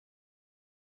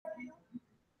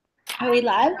Are we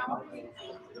live?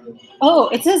 Oh,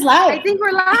 it says live. I think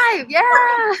we're live. Yeah.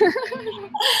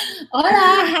 Hola.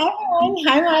 Hi, everyone.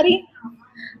 Hi, Mari.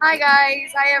 Hi,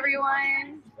 guys. Hi,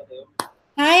 everyone.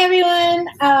 Hi, everyone.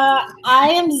 I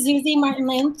am Susie Martin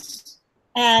Lynch,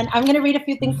 and I'm going to read a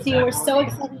few things to you. We're so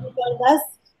excited you joined us.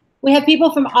 We have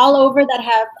people from all over that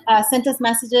have sent us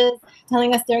messages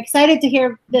telling us they're excited to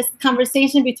hear this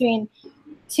conversation between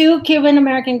two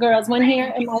Cuban-American girls, one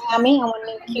here in Miami and one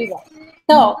in Cuba.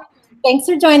 So thanks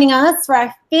for joining us for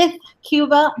our 5th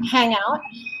Cuba Hangout.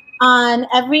 On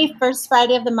every first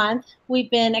Friday of the month,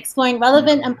 we've been exploring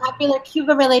relevant and popular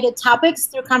Cuba-related topics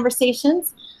through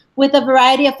conversations with a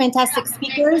variety of fantastic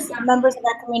speakers and members of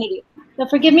our community. So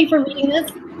forgive me for reading this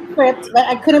script, but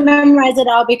I couldn't memorize it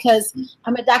all because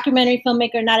I'm a documentary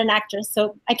filmmaker, not an actress,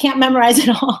 so I can't memorize it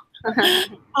all.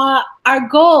 Our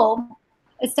goal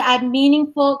is to add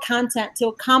meaningful content to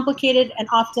a complicated and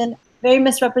often very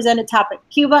misrepresented topic,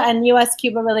 Cuba and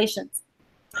U.S.-Cuba relations.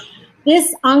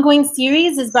 This ongoing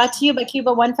series is brought to you by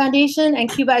Cuba One Foundation and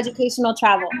Cuba Educational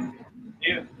Travel.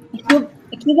 The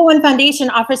Cuba One Foundation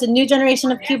offers a new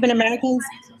generation of Cuban Americans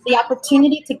the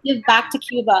opportunity to give back to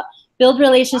Cuba, build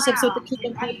relationships with the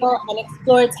Cuban people, and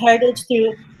explore its heritage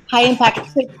through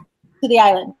high-impact trips to the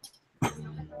island.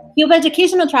 Cuba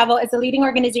Educational Travel is a leading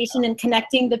organization in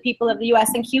connecting the people of the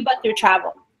U.S. and Cuba through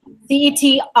travel.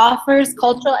 CET offers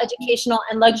cultural, educational,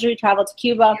 and luxury travel to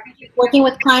Cuba, working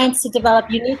with clients to develop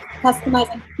unique,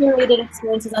 customized, and curated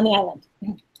experiences on the island.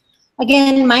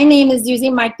 Again, my name is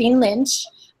Susie Martin Lynch,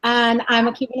 and I'm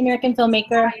a Cuban-American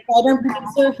filmmaker, writer, and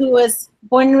producer who was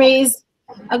born and raised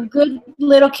a good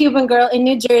little Cuban girl in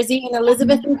New Jersey, in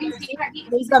Elizabeth, New Jersey,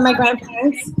 raised by my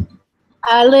grandparents.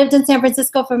 I lived in San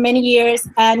Francisco for many years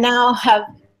and now have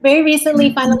very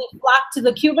recently finally flocked to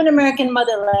the Cuban-American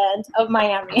motherland of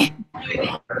Miami, which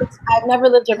I've never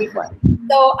lived here before.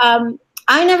 So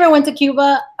I never went to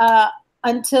Cuba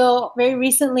until very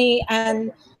recently,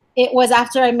 and it was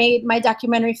after I made my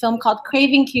documentary film called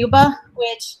Craving Cuba,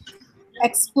 which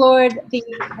explored the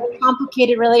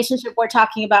complicated relationship we're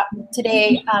talking about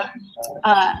today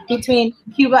between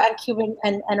Cuba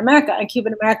and America and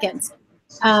Cuban Americans.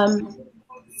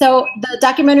 So the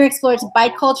documentary explores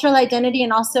bicultural identity,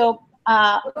 and also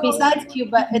besides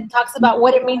Cuba, it talks about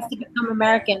what it means to become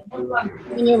American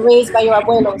when you're raised by your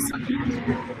abuelos.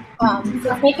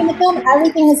 Since making the film,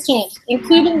 everything has changed,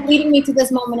 including leading me to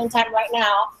this moment in time right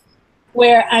now,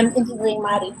 where I'm interviewing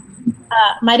Mari.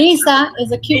 Marissa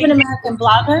is a Cuban-American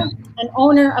blogger and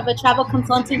owner of a travel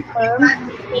consulting firm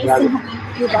based in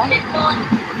Havana,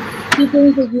 Cuba. She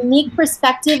brings a unique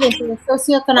perspective into the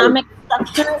socioeconomic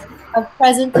structure of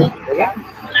present-day Cuba.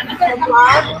 Her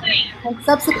blog and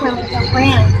subsequently her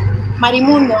brand,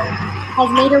 MariMundo, has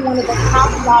made her one of the top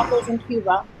bloggers in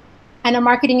Cuba and a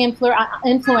marketing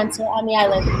influencer on the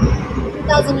island. In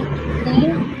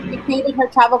 2015, she created her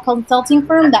travel consulting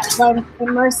firm that runs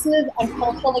immersive and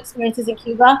cultural experiences in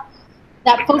Cuba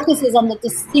that focuses on the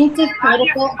distinctive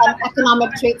political and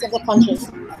economic traits of the country.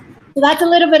 So that's a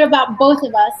little bit about both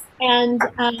of us, and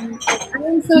I'm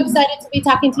so excited to be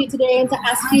talking to you today and to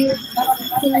ask you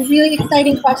some really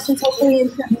exciting questions, hopefully,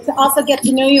 and to also get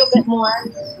to know you a bit more.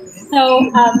 So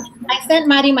I sent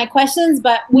Mari my questions,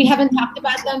 but we haven't talked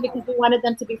about them because we wanted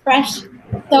them to be fresh.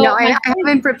 So no, I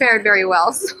haven't prepared very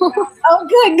well. So. Oh,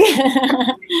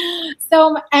 good.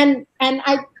 So, and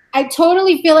I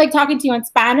totally feel like talking to you in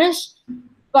Spanish,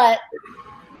 but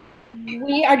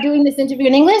we are doing this interview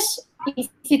in English. Y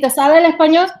si te sale el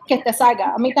español, que te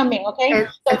salga. A mí también, okay?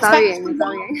 So está bien.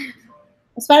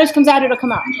 Spanish comes out, it'll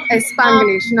come out.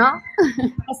 Spanglish, ¿no?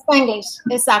 Spanglish,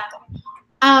 exacto.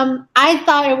 I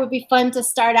thought it would be fun to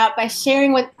start out by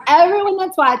sharing with everyone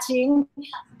that's watching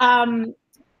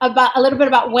about a little bit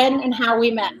about when and how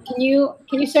we met. Can you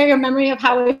share your memory of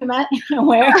how we met and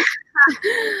where?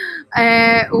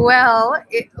 Well,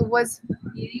 it was,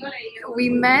 we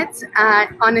met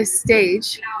on a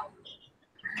stage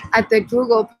at the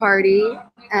Google party,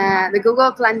 the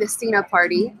Google Clandestina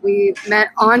party. We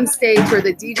met on stage where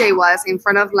the DJ was in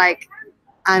front of, like,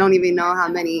 I don't even know how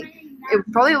many. It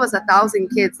probably was 1,000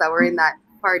 kids that were in that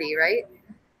party, right?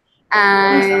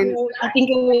 And I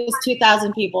think it was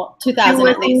 2,000 people. 2,000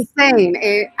 at least. Insane.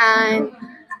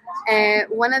 And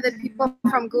one of the people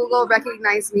from Google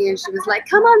recognized me, and she was like,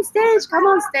 "Come on stage!"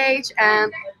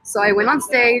 And so I went on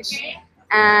stage.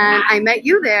 And I met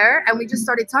you there, and we just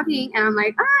started talking, and I'm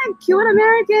like, I'm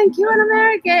Cuban-American,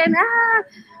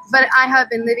 But I have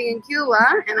been living in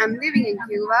Cuba, and I'm living in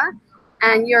Cuba,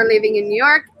 and you're living in New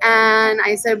York, and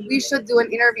I said, we should do an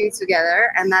interview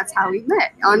together, and that's how we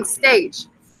met, on stage.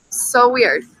 So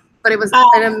weird, but it was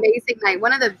an amazing night.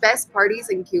 One of the best parties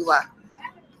in Cuba.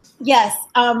 Yes.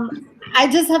 I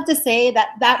just have to say that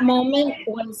that moment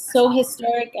was so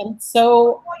historic and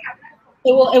so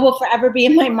it will forever be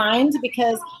in my mind,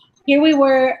 because here we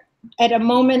were at a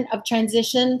moment of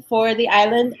transition for the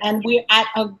island, and we're at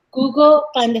a Google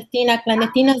Clandestina.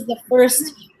 Clandestina is the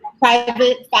first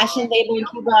private fashion label in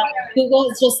Cuba. Google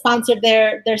has just sponsored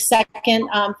their second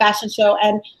fashion show,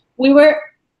 and we were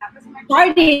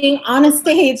partying on a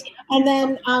stage. And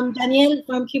then Daniel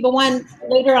from Cuba One,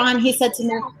 later on, he said to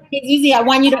me, "Hey, Zizi, I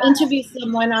want you to interview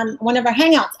someone on one of our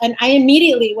hangouts." And I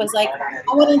immediately was like,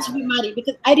 "I want to interview Mari,"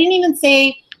 because I didn't even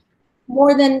say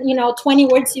more than 20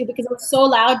 words to you because it was so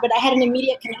loud, but I had an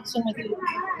immediate connection with you.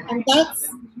 And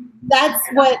that's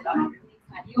what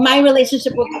my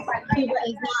relationship with Cuba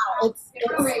is now. It's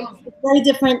very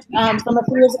different from a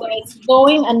few years ago. It's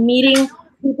going and meeting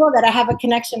people that I have a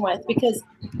connection with, because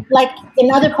like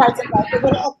in other parts of life, you're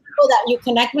going to have people that you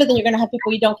connect with and you're going to have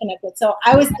people you don't connect with. So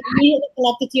I was immediately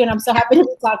connected to you, and I'm so happy to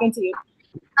be talking to you.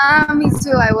 Me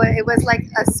too. It was like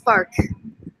a spark.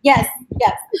 Yes,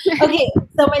 yes. Okay,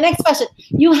 so my next question.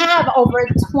 You have over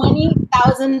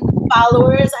 20,000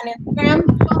 followers on Instagram,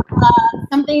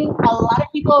 something a lot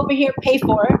of people over here pay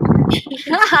for.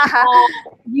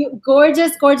 You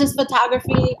gorgeous, gorgeous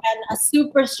photography and a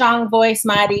super strong voice,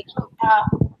 Mari.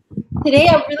 Today,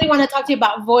 I really want to talk to you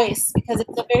about voice because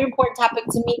it's a very important topic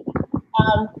to me.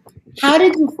 How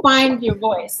did you find your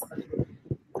voice?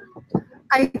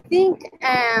 I think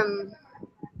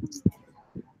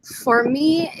for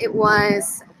me, it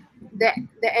was the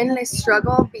endless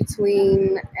struggle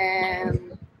between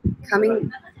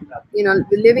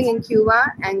living in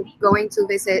Cuba and going to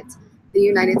visit the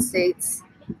United States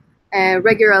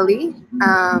regularly,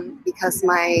 because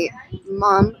my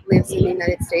mom lives in the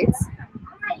United States.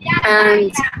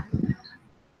 And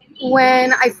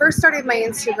when I first started my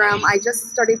Instagram, I just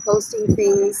started posting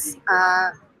things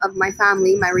of my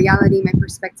family, my reality, my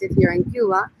perspective here in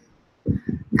Cuba.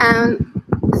 And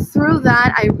through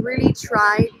that, I really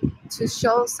tried to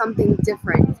show something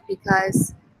different,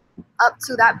 because up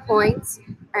to that point,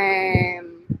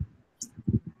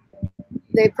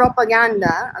 the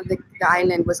propaganda of the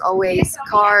island was always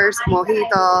cars,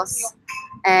 mojitos,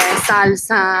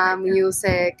 salsa,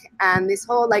 music, and this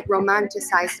whole like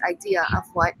romanticized idea of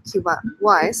what Cuba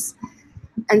was.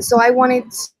 And so I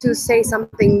wanted to say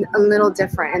something a little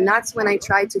different. And that's when I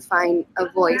tried to find a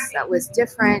voice that was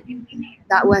different,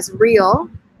 that was real,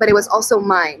 but it was also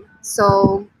mine.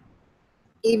 So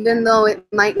even though it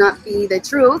might not be the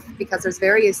truth, because there's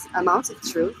various amounts of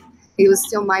truth, it was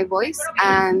still my voice,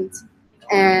 and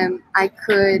I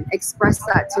could express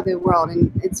that to the world.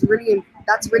 And that's really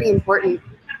important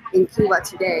in Cuba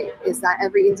today, is that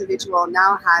every individual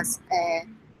now has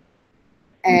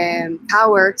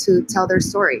power to tell their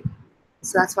story.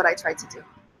 So that's what I tried to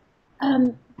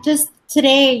do. Just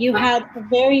today, you had a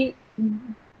very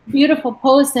beautiful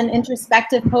post, an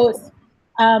introspective post,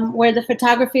 where the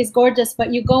photography is gorgeous,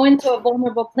 but you go into a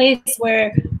vulnerable place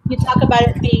where you talk about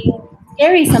it being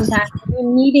scary sometimes, you're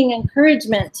needing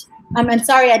encouragement. I'm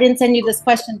sorry I didn't send you this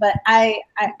question, but I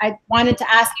wanted to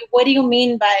ask you, what do you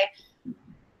mean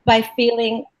by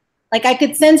feeling like I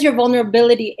could sense your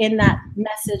vulnerability in that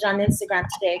message on Instagram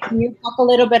today? Can you talk a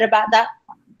little bit about that?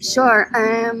 Sure.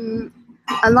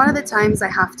 A lot of the times I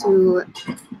have to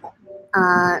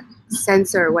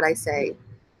censor what I say.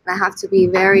 I have to be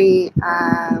very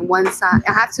one side.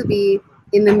 I have to be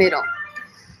in the middle.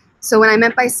 So when I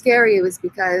meant by scary, it was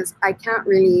because I can't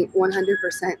really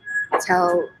 100%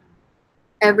 tell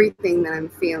everything that I'm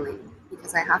feeling,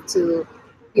 because I have to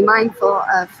be mindful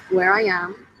of where I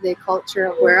am, the culture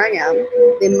of where I am,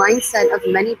 the mindset of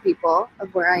many people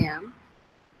of where I am.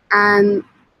 And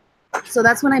so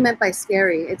that's what I meant by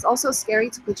scary. It's also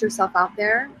scary to put yourself out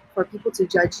there for people to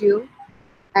judge you.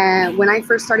 And when I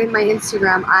first started my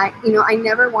Instagram, I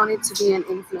never wanted to be an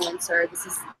influencer.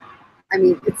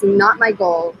 It's not my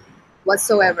goal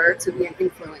whatsoever to be an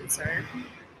influencer.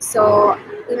 So,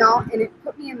 and it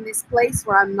put me in this place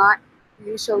where I'm not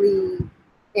usually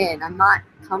in. I'm not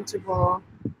comfortable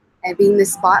and being the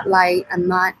spotlight. I'm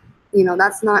not,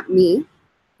 that's not me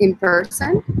in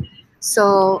person.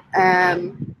 So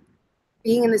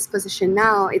being in this position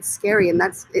now, it's scary. And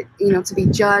that's, to be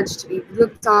judged, to be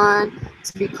looked on,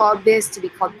 to be called this, to be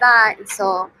called that.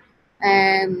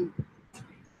 And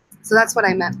so that's what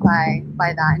I meant by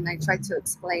that. And I tried to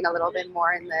explain a little bit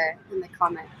more in the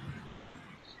comment.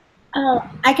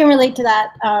 I can relate to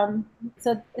that.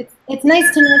 So it's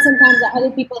nice to know sometimes that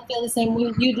other people feel the same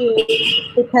way you do,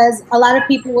 because a lot of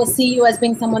people will see you as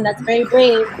being someone that's very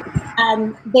brave,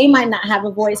 and they might not have a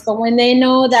voice, but when they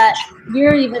know that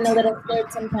you're even a little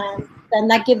scared sometimes, then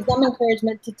that gives them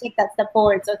encouragement to take that step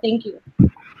forward. So thank you.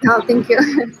 Oh, thank you.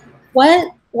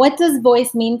 What does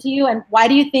voice mean to you, and why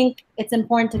do you think it's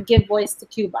important to give voice to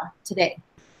Cuba today?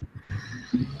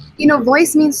 You know,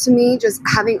 voice means to me just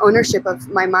having ownership of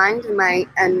my mind and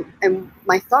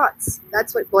my thoughts.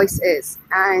 That's what voice is.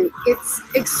 And it's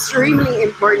extremely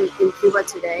important in Cuba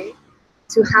today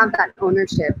to have that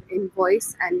ownership in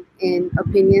voice and in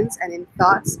opinions and in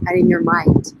thoughts and in your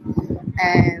mind.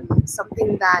 And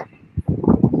something that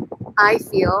I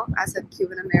feel as a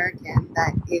Cuban American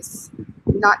that is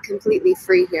not completely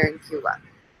free here in Cuba.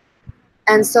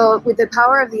 And so with the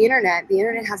power of the internet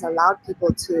has allowed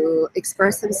people to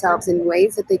express themselves in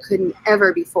ways that they couldn't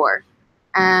ever before.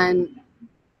 And,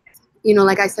 you know,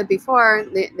 like I said before,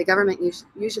 the government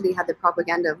usually had the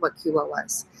propaganda of what Cuba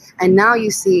was. And now you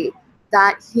see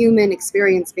that human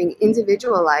experience being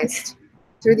individualized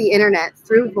through the internet,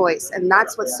 through voice. And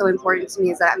that's what's so important to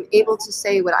me, is that I'm able to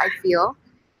say what I feel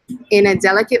in a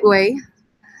delicate way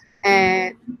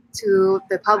and to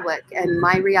the public and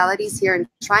my realities here, and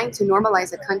trying to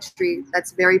normalize a country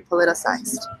that's very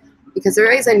politicized, because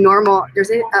there's a normal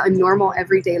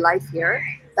everyday life here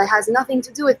that has nothing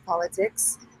to do with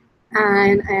politics,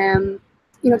 and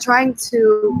you know, trying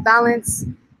to balance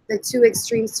the two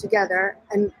extremes together.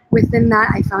 And within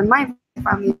that, I found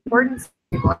the importance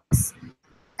of my voice,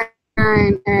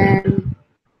 and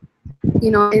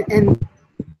you know,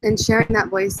 and sharing that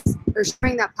voice or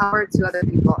sharing that power to other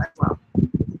people as well.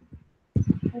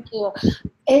 Thank you.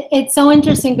 It's so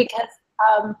interesting because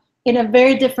in a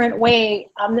very different way,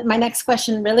 my next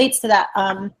question relates to that.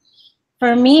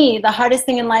 For me, the hardest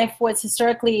thing in life was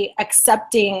historically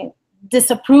accepting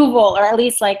disapproval, or at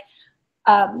least like,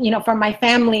 you know, from my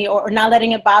family, or not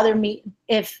letting it bother me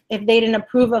if they didn't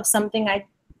approve of something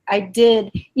I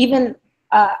did. Even,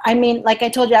 I mean, like I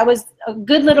told you, I was a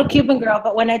good little Cuban girl,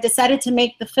 but when I decided to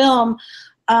make the film,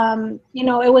 you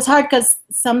know, it was hard because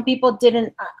some people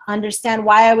didn't understand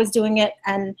why I was doing it,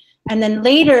 and then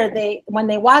later when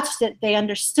they watched it, they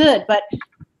understood. But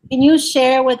can you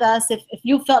share with us if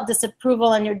you felt disapproval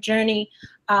on your journey,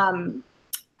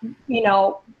 you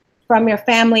know, from your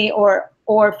family or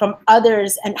from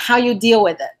others, and how you deal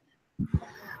with it?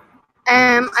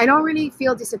 I don't really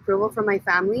feel disapproval from my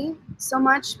family so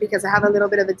much, because I have a little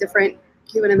bit of a different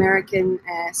Cuban-American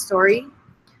story.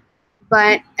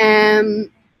 But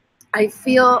I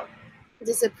feel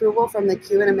disapproval from the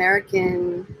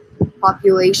Cuban-American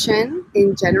population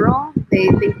in general. They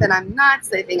think that I'm nuts.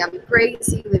 They think I'm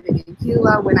crazy living in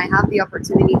Cuba when I have the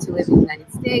opportunity to live in the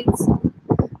United States.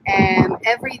 And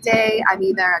every day I'm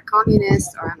either a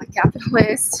communist or I'm a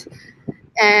capitalist.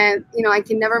 And, you know, I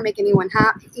can never make anyone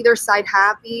happy, either side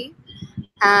happy.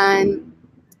 And,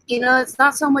 you know, it's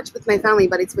not so much with my family,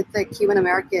 but it's with the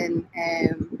Cuban-American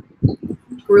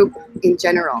group in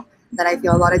general that I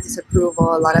feel a lot of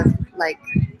disapproval, a lot of like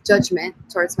judgment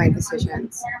towards my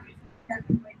decisions.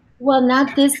 Well,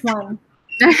 not this one.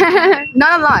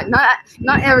 Not a lot,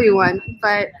 not everyone,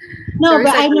 but no,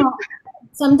 but I know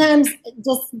sometimes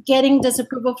just getting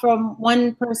disapproval from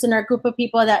one person or a group of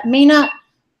people that may not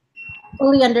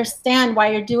fully understand why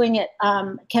you're doing it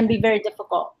can be very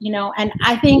difficult, you know. And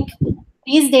I think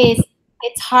these days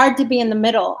it's hard to be in the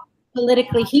middle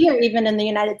politically here, even in the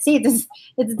United States.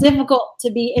 It's difficult to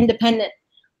be independent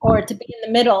or to be in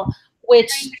the middle,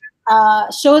 which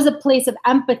shows a place of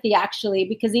empathy, actually,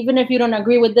 because even if you don't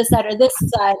agree with this side or this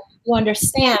side, you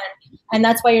understand. And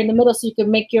that's why you're in the middle, so you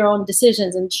can make your own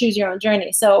decisions and choose your own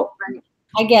journey. So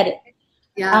I get it.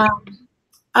 Yeah.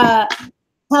 Tell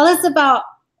us about,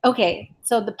 okay,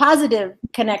 so the positive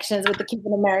connections with the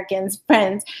Cuban Americans,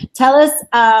 friends. Tell us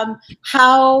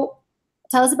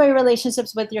tell us about your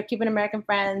relationships with your Cuban American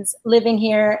friends living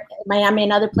here in Miami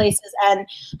and other places, and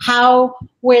how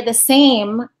we're the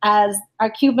same as our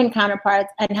Cuban counterparts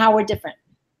and how we're different.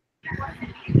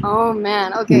 Oh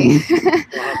man, okay.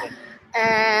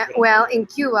 Well, in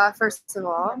Cuba, first of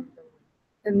all,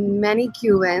 many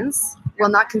Cubans will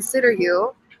not consider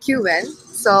you Cuban,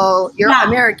 so you're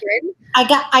American. I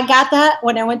got that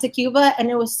when I went to Cuba, and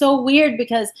it was so weird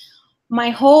because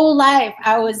my whole life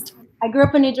I grew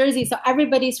up in New Jersey, so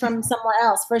everybody's from somewhere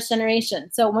else, first generation.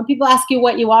 So when people ask you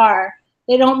what you are,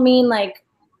 they don't mean like,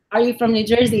 are you from New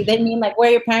Jersey? They mean like, where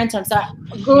are your parents from? So I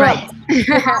grew up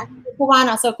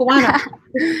Cubana, so Cubana.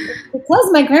 Because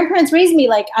my grandparents raised me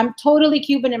like I'm totally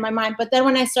Cuban in my mind. But then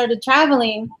when I started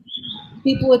traveling,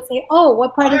 people would say, oh,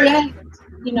 what part of the island?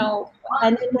 You know,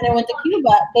 and then when I went to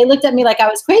Cuba, they looked at me like I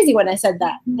was crazy when I said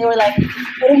that. They were like,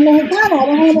 and,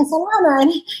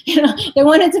 you know, they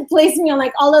wanted to place me on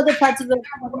like all other parts of the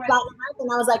Latin America,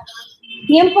 and I was like,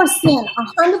 100%,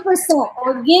 100%,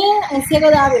 Holguín and Ciego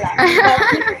de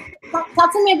Ávila.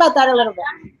 Talk to me about that a little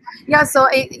bit. Yeah, so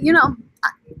you know,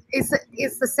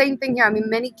 it's the same thing here. I mean,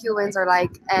 many Cubans are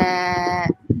like,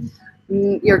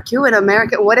 you're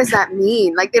Cuban-American. What does that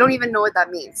mean? Like, they don't even know what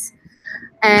that means.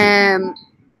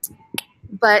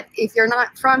 But if you're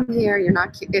not from here, you're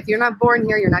not. If you're not born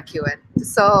here, you're not Cuban.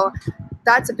 So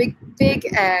that's a big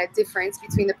difference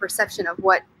between the perception of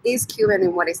what is Cuban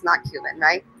and what is not Cuban,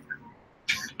 right?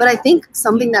 But I think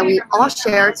something that we all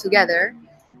share together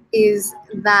is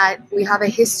that we have a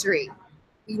history.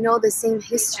 We know the same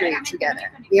history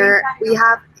together. We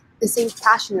have the same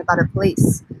passion about a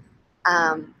place,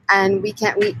 and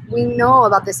we know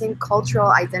about the same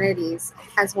cultural identities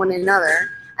as one another,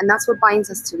 and that's what binds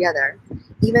us together.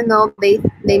 Even though they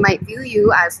might view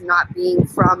you as not being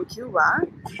from Cuba,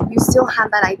 you still have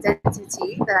that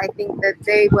identity that I think that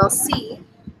they will see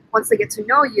once they get to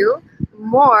know you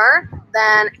more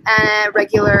than a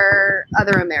regular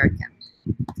other American.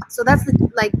 So that's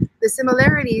the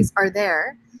similarities are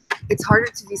there. It's harder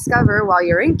to discover while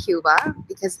you're in Cuba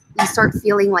because you start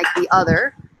feeling like the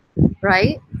other,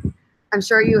 right? I'm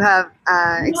sure you have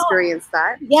experienced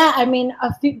that. Yeah, I mean,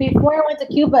 before I went to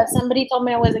Cuba, if somebody told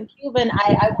me I wasn't Cuban,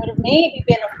 I would have maybe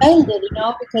been offended,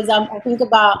 because I think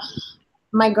about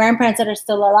my grandparents that are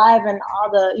still alive and all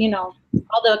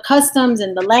the customs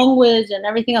and the language and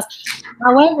everything else.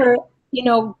 However,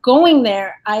 going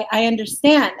there, I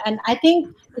understand. And I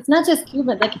think it's not just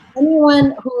Cuban, like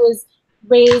anyone who is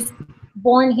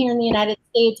born here in the United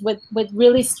States with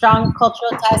really strong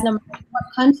cultural ties, no matter what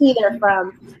country they're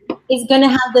from, is going to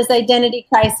have this identity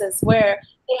crisis where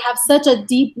they have such a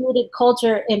deep-rooted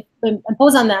culture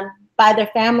imposed on them by their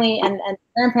family and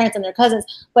grandparents and their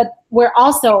cousins, but we're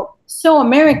also so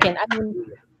American. I mean,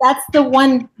 that's the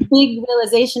one big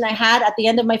realization I had at the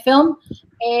end of my film.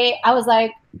 I was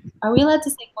like, are we allowed to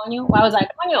say coño? Well, I was like,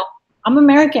 coño, I'm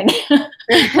American.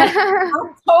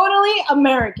 I'm totally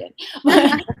American.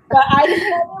 But I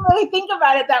didn't really think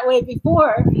about it that way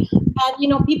before.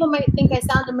 And, people might think I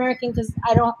sound American because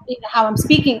I don't know how I'm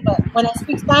speaking, but when I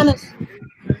speak Spanish,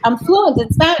 I'm fluent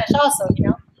in Spanish also,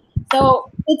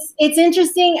 So it's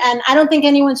interesting, and I don't think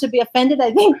anyone should be offended.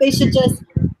 I think they should just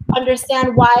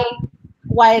understand why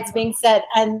it's being said.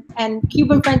 And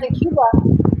Cuban friends in Cuba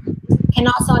can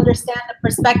also understand the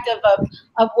perspective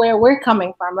of where we're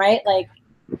coming from, right? Like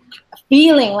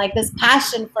feeling like this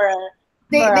passion for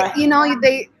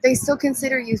they still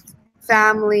consider you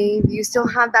family. You still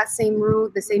have that same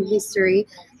root, the same history.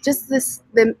 Just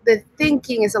the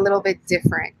thinking is a little bit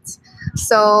different.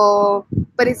 So,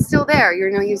 but it's still there.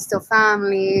 You're still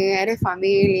family. Eres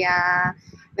familia.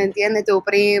 ¿Me entiendes? Tu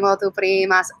primo, tu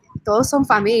prima. Todos son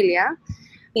familia.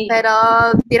 Sí.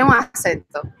 Pero tiene un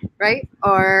acento, right?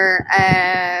 Or,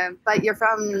 but you're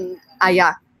from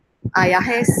allá. Allá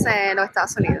es los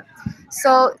Estados Unidos.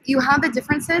 So you have the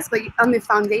differences, but on the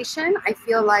foundation, I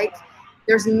feel like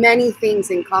there's many things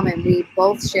in common we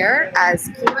both share as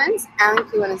Cubans and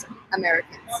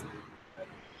Cuban-Americans.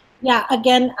 Yeah,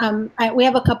 again, we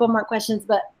have a couple more questions,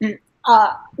 but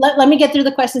let me get through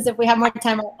the questions. If we have more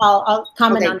time, I'll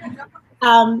comment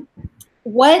on it.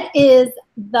 What is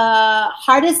the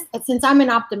hardest, since I'm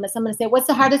an optimist, I'm going to say, what's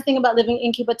the hardest thing about living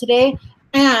in Cuba today?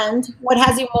 And what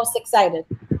has you most excited?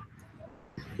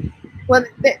 Well,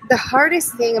 the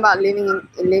hardest thing about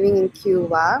living in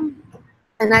Cuba,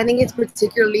 and I think it's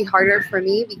particularly harder for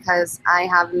me because I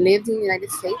have lived in the United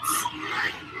States,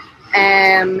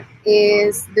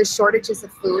 is the shortages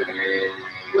of food,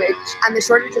 and the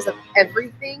shortages of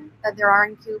everything that there are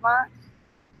in Cuba.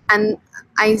 And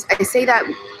I say that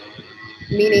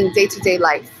meaning day-to-day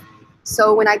life.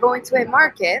 So when I go into a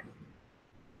market,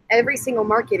 every single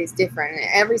market is different.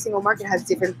 Every single market has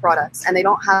different products, and they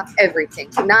don't have everything.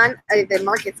 None of the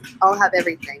markets all have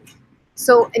everything.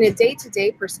 So in a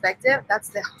day-to-day perspective, that's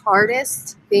the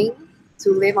hardest thing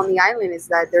to live on the island, is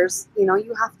that there's,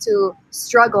 you have to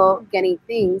struggle getting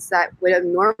things that would have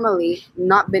normally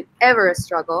not been ever a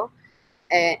struggle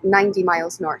 90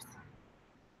 miles north.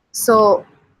 So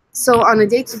on a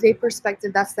day-to-day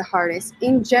perspective, that's the hardest.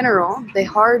 In general, the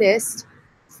hardest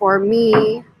for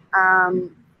me,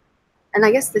 and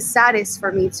I guess the saddest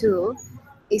for me too,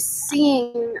 is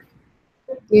seeing,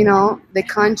 the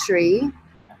country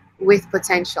with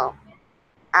potential.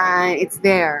 And it's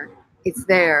there.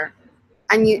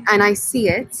 And I see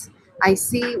it. I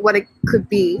see what it could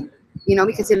be,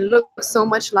 because it looks so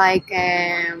much like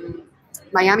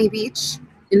Miami Beach.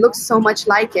 It looks so much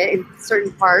like it in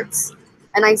certain parts.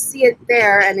 And I see it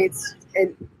there, and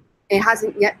it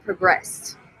hasn't yet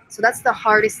progressed. So that's the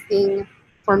hardest thing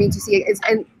for me to see.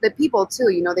 And the people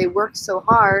too, they work so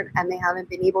hard and they haven't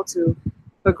been able to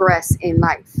progress in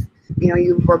life.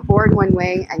 You were born one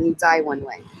way and you die one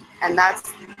way. And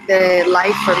that's the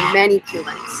life for many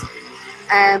Cubans.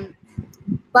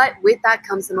 But with that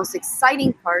comes the most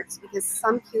exciting parts, because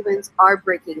some Cubans are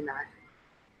breaking that.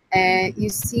 And you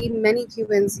see many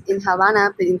Cubans in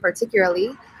Havana, but in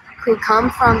particularly, who come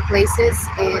from places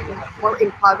in more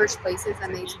impoverished places,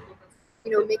 and they,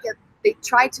 they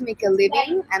try to make a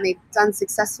living, and they've done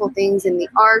successful things in the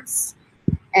arts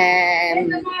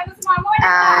and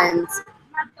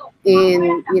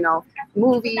in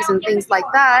movies and things like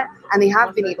that, and they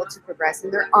have been able to progress.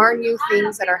 And there are new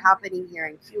things that are happening here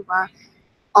in Cuba.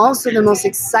 Also, the most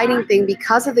exciting thing,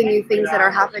 because of the new things that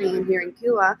are happening here in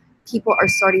Cuba, people are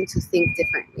starting to think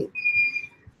differently.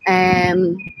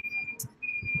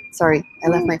 Sorry, I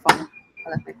left my phone.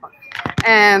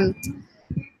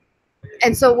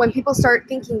 And so when people start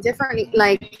thinking differently,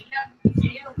 like,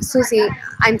 Susie,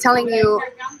 I'm telling you,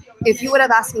 if you would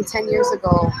have asked me 10 years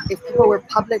ago if people were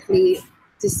publicly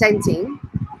dissenting,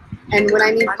 and when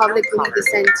I mean publicly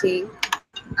dissenting,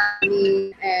 I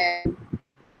mean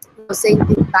saying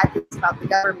bad things about the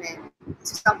government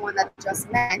to someone that just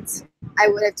met, I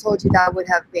would have told you that would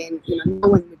have been, no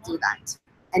one would do that.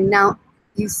 And now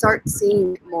you start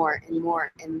seeing it more and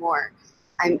more and more.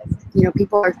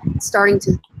 People are starting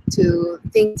to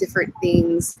think different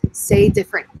things, say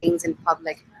different things in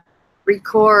public,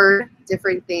 record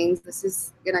different things. This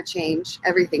is gonna change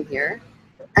everything here.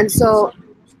 And so,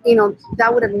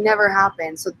 that would have never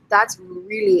happened. So that's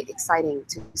really exciting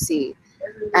to see.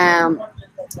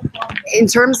 In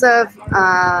terms of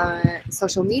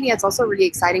social media, it's also really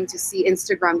exciting to see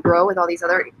Instagram grow with all these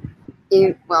other,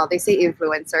 they say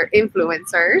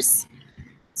influencers.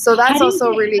 So that's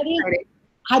also really exciting.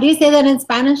 How do you say that in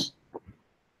Spanish?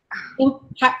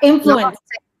 Influence.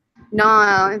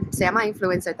 No, se llama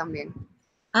influencer también.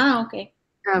 Ah, okay.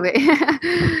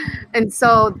 And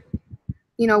so,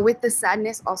 with the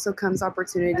sadness also comes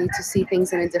opportunity to see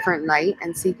things in a different light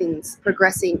and see things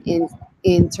progressing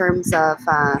in terms of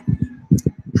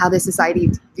how the society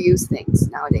views things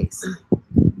nowadays.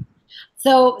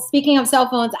 So speaking of cell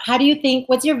phones, how do you think,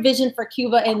 what's your vision for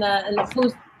Cuba in the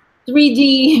post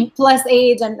 3G plus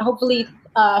age, and hopefully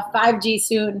 5G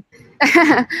soon?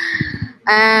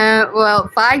 Well,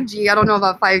 5G, I don't know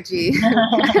about 5G.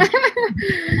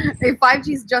 If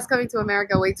 5G is just coming to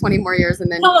America, wait 20 more years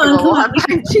and then people will have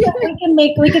 5G.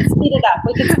 We can speed it up.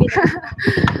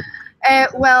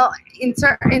 Well, in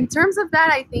terms of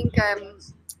that, I think,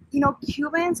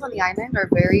 Cubans on the island are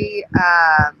very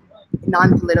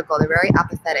non-political. They're very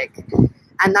apathetic.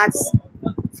 And that's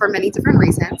for many different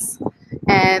reasons.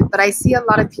 But I see a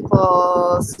lot of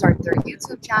people start their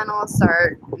YouTube channels,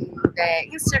 start the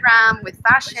Instagram with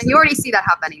fashion. You already see that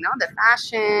happening, the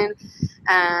fashion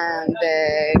and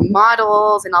the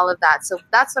models and all of that. So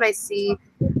that's what I see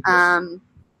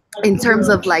in terms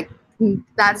of like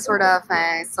that sort of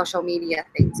social media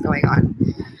things going on.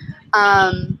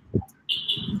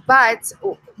 But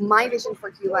my vision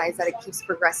for Cuba is that it keeps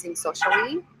progressing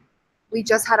socially. We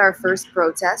just had our first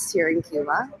protest here in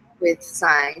Cuba with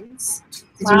signs.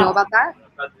 Did you know about that?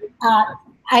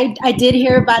 I did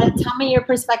hear about it. Tell me your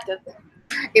perspective.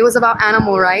 It was about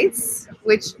animal rights,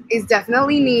 which is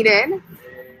definitely needed.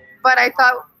 But I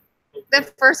thought the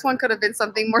first one could have been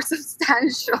something more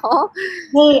substantial.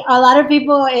 Hey, a lot of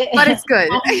people... But it's good.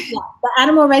 The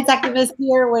animal rights activists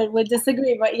here would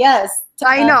disagree, but yes.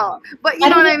 I know. But you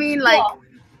know what I mean? Like,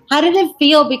 how did it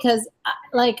feel? Because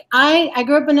like I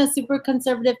grew up in a super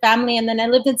conservative family, and then I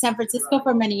lived in San Francisco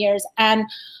for many years, and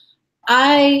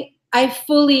I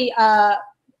fully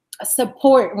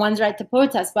support one's right to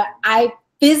protest, but I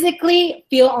physically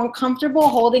feel uncomfortable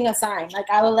holding a sign. Like,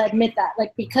 I will admit that,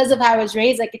 like, because of how I was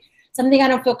raised, like, something I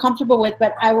don't feel comfortable with,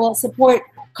 but I will support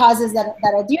causes that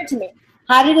are dear to me.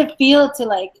 How did it feel to,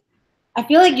 like, I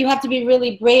feel like you have to be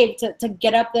really brave to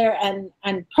get up there and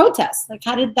protest. Like,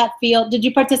 how did that feel? Did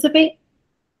you participate?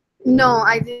 No,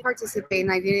 I didn't participate,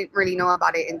 and I didn't really know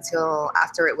about it until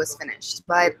after it was finished.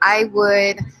 But I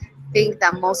would think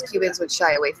that most Cubans would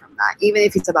shy away from that, even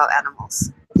if it's about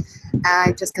animals.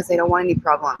 Just because they don't want any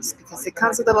problems, because it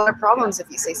comes with a lot of problems if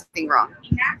you say something wrong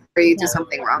or you do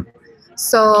something wrong.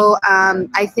 So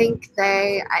I think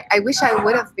I wish I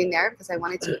would have been there, because I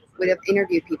would have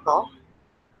interviewed people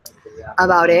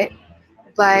about it.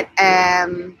 But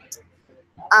yeah,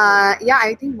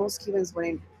 I think most Cubans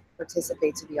wouldn't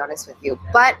participate, to be honest with you.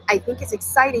 But I think it's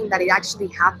exciting that it actually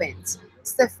happened.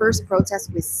 It's the first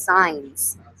protest with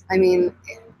signs. I mean,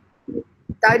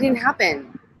 that didn't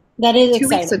happen. That is 2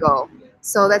 exciting. weeks ago.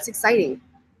 So that's exciting.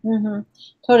 Mm-hmm.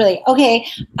 Totally. Okay.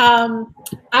 I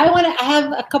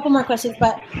have a couple more questions,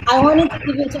 but I wanted to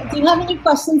give you, do you have any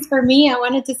questions for me? I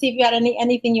wanted to see if you had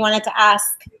anything you wanted to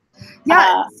ask.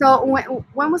 Yeah. So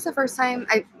when was the first time?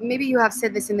 Maybe you have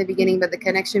said this in the beginning, but the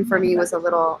connection for me was a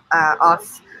little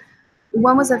off.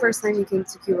 When was the first time you came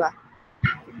to Cuba?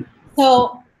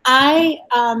 So I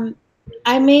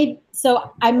made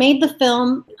the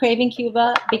film Craving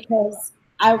Cuba because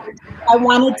I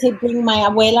wanted to bring my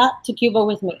abuela to Cuba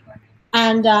with me.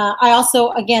 And I also,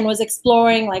 again, was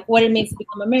exploring like what it means to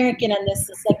become American and this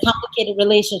like complicated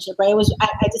relationship, right?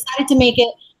 I decided to make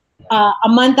it a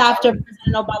month after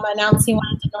President Obama announced he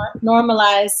wanted to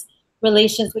normalize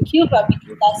relations with Cuba,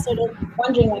 because I started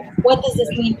wondering, like, what does this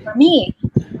mean for me?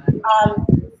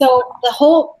 So the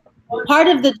whole part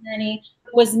of the journey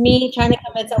was me trying to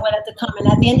convince Abuela to come. And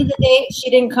at the end of the day, she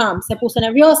didn't come. Se puso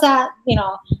nerviosa,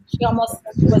 she almost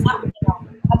was,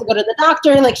 had to go to the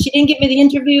doctor. Like, she didn't give me the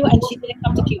interview and she didn't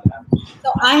come to Cuba.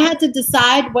 So I had to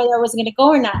decide whether I was going to go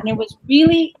or not. And it was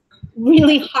really,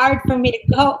 really hard for me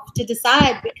to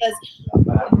decide, because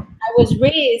I was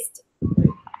raised,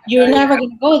 you're never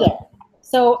going to go there.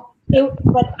 So,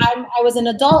 but I was an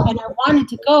adult and I wanted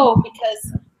to go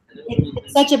because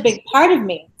it's such a big part of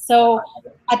me. So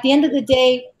at the end of the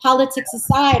day, politics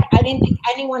aside, I didn't think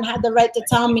anyone had the right to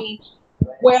tell me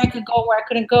where I could go, where I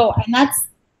couldn't go. And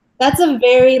that's a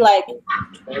very, like,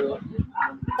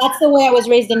 that's the way I was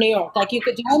raised in New York. Like, you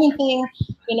could do anything,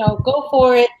 go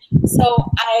for it.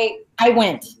 So I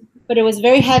went, but it was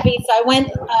very heavy. So I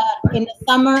went in the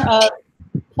summer of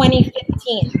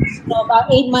 2015. So about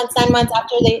 9 months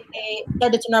after they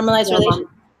started to normalize relations.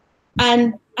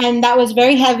 And that was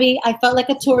very heavy. I felt like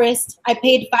a tourist. I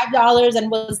paid $5 and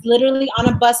was literally on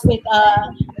a bus with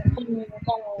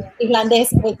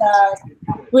Irlandés,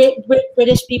 with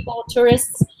British people,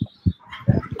 tourists.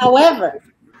 However,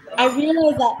 I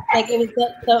realized that, like, it was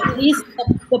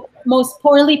the most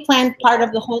poorly planned part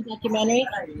of the whole documentary,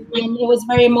 and it was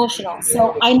very emotional.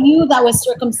 So I knew that was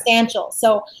circumstantial.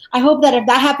 So I hope that if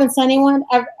that happens to anyone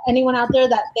out there,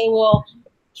 that they will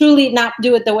truly not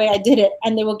do it the way I did it,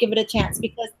 and they will give it a chance.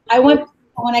 Because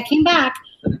when I came back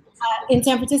in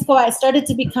San Francisco, I started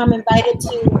to become invited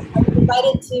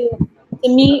to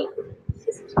meet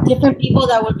different people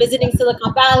that were visiting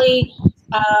Silicon Valley.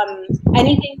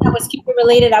 Anything that was Cuba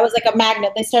related, I was like a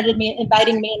magnet. They started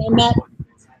inviting me, and I met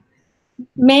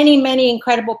many, many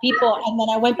incredible people. And then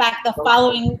I went back the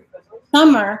following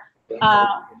summer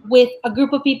with a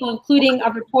group of people, including a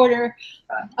reporter,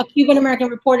 a Cuban-American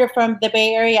reporter from the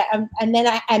Bay Area. And then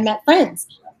I met friends.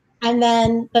 And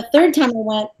then the third time I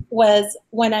went was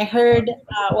when I heard,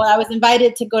 I was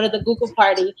invited to go to the Google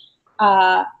party.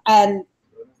 And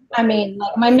I mean,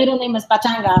 like, my middle name is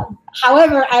Pachanga.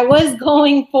 However, I was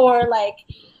going for, like,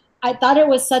 I thought it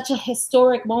was such a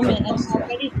historic moment, and I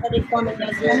already started forming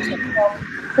those friendships. So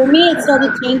for me, it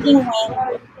started changing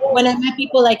when I met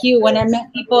people like you, when I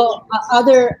met people,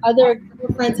 other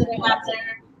friends that I have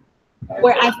there,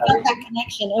 where I felt that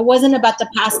connection. It wasn't about the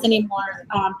past anymore,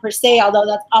 per se, although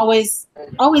that's always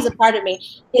a part of me.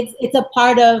 It's a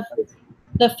part of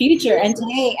the future and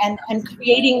today, and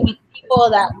creating with people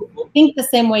that think the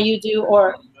same way you do,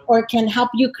 or can help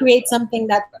you create something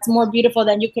that's more beautiful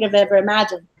than you could have ever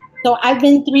imagined. So I've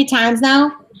been 3 times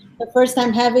now. The first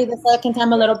time heavy, the second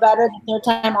time a little better, the third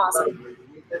time awesome.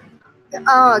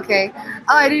 Oh, okay.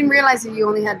 Oh, I didn't realize that you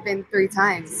only had been 3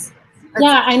 times.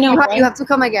 Yeah, I know. You have to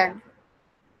come again.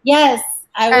 Yes,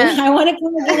 I want to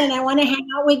come again, and I want to hang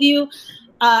out with you.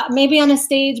 Maybe on a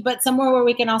stage, but somewhere where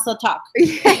we can also talk.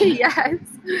 Yes.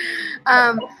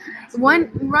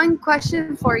 One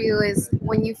question for you is,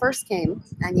 when you first came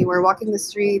and you were walking the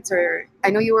streets, or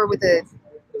I know you were with a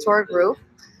tour group.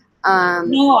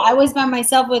 No, I was by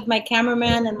myself with my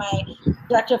cameraman and my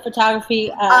director of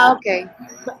photography. Okay.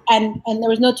 And there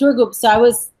was no tour group, so I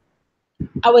was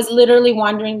literally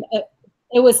wandering.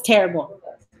 It was terrible.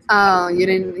 Oh, you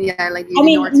didn't? Yeah, like you. I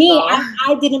mean, didn't know where to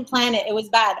go. I didn't plan it. It was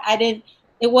bad.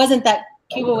 It wasn't that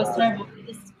Cuba was terrible.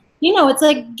 It's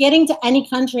like getting to any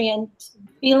country and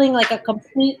feeling like a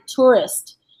complete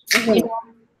tourist. Mm-hmm.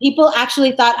 People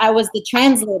actually thought I was the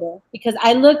translator because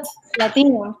I looked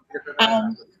Latino,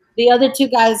 and the other 2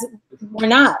 guys were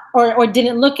not, or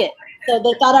didn't look it. So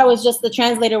they thought I was just the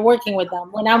translator working with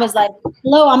them. When I was like,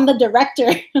 "Hello, I'm the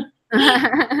director."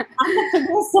 I'm the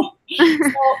producer.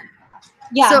 So,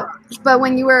 yeah. So, but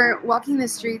when you were walking the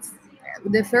streets,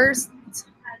 the first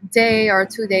day or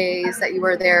 2 days that you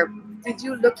were there, did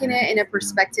you look in it in a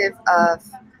perspective of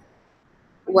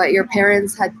what your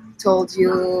parents had told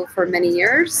you for many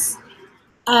years?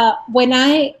 When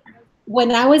I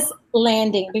was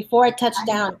landing, before I touched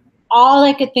down, all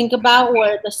I could think about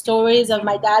were the stories of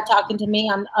my dad talking to me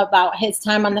about his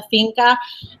time on the finca,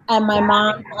 and my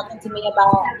mom talking to me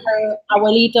about her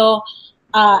abuelito.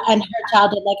 and her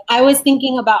childhood. Like I was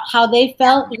thinking about how they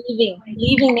felt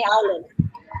leaving the island,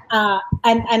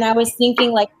 and I was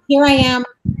thinking like, here I am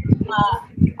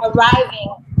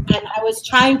arriving, and I was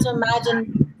trying to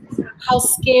imagine how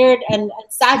scared and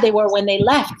sad they were when they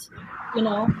left, you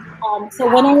know.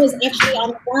 So when I was actually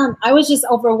on the ground, I was just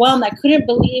overwhelmed. I couldn't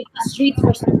believe the streets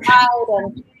were so crowded,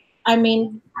 and I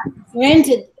mean,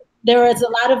 granted, there was a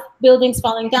lot of buildings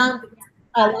falling down,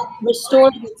 a lot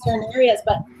restored in certain areas,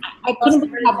 but I couldn't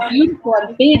believe how beautiful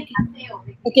and big.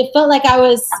 Like it felt like I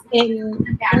was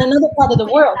in another part of the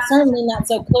world. Certainly not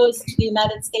so close to the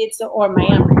United States or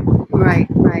Miami. Right,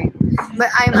 right. But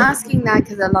I'm asking that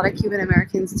because a lot of Cuban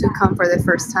Americans do come for the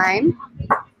first time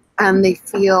and they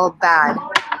feel bad,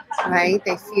 right?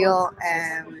 They feel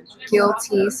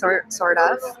guilty, sort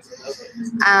of.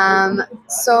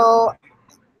 So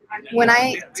when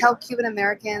I tell Cuban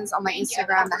Americans on my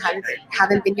Instagram that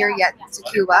haven't been here yet to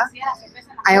Cuba,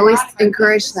 I always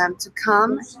encourage them to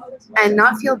come and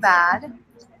not feel bad,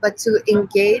 but to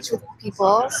engage with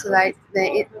people so that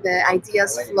the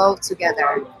ideas flow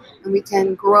together and we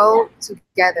can grow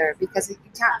together, because you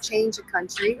can't change a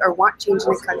country or want change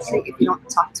in a country if you don't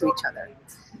talk to each other,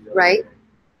 right?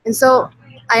 And so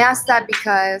I ask that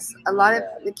because a lot of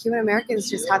the Cuban Americans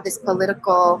just have this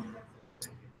political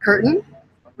curtain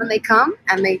when they come,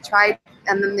 and they try,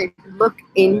 and then they look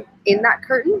in that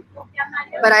curtain.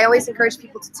 But I always encourage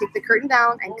people to take the curtain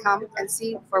down and come and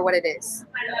see for what it is.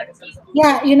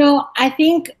 Yeah, you know, I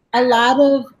think a lot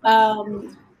of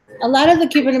the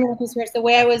Cuban American spirits, the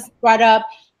way I was brought up,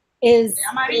 is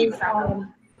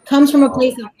comes from a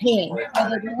place of pain,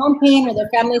 either their own pain or their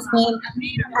family's pain,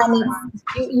 and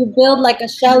you build like a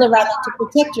shell around it to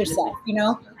protect yourself, you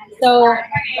know. So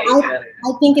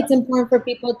I think it's important for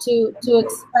people to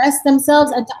express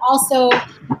themselves and to also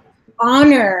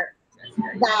honor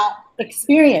that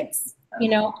experience, you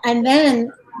know, and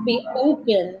then be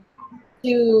open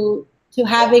to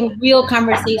having real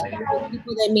conversations with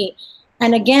people they meet.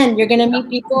 And again, you're gonna meet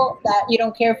people that you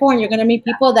don't care for, and you're gonna meet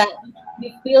people that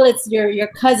you feel it's your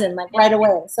cousin, like right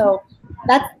away. So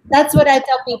that's what I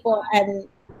tell people, and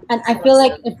I feel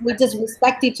like if we just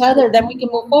respect each other, then we can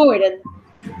move forward and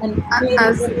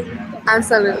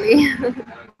absolutely.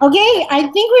 Okay, I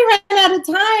think we ran out of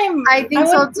time. I think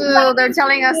so too. They're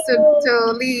telling us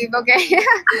to leave. Okay.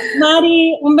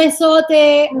 Mari, un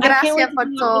besote. Gracias por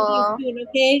todo.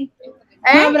 Okay?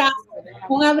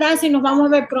 Un abrazo y nos vamos a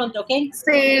ver pronto, ¿ok?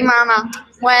 Sí, mamá.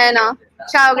 Bueno,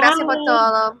 chao, gracias por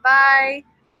todo. Bye.